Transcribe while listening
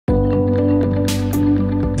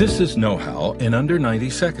This is know-how in under 90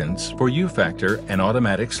 seconds for U-Factor and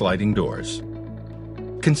automatic sliding doors.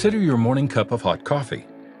 Consider your morning cup of hot coffee.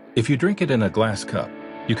 If you drink it in a glass cup,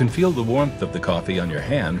 you can feel the warmth of the coffee on your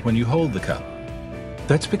hand when you hold the cup.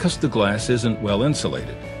 That's because the glass isn't well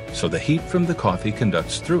insulated, so the heat from the coffee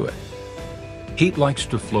conducts through it. Heat likes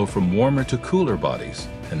to flow from warmer to cooler bodies,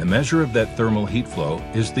 and the measure of that thermal heat flow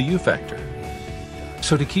is the U-Factor.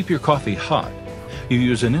 So to keep your coffee hot, you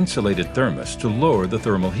use an insulated thermos to lower the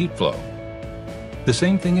thermal heat flow. The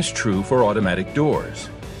same thing is true for automatic doors.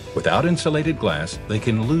 Without insulated glass, they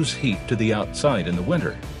can lose heat to the outside in the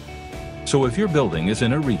winter. So if your building is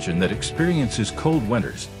in a region that experiences cold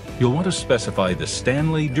winters, you'll want to specify the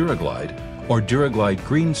STANLEY Dura-Glide or Dura-Glide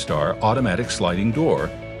GreenStar automatic sliding door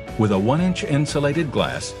with a 1-inch insulated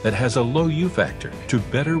glass that has a low U-Factor to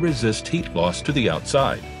better resist heat loss to the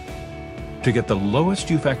outside. To get the lowest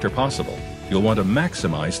U-Factor possible, you'll want to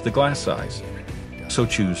maximize the glass size. So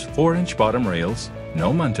choose 4-inch bottom rails,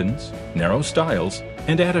 no muntins, narrow stiles,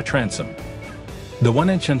 and add a transom. The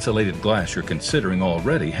 1-inch insulated glass you're considering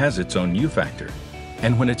already has its own U-Factor,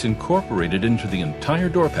 and when it's incorporated into the entire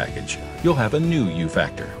door package, you'll have a new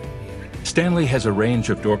U-Factor. Stanley has a range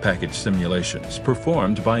of door package simulations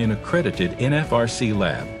performed by an accredited NFRC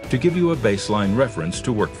lab to give you a baseline reference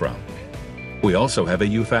to work from. We also have a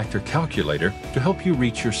U-Factor calculator to help you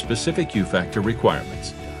reach your specific U-Factor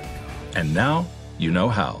requirements. And now you know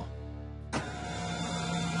how.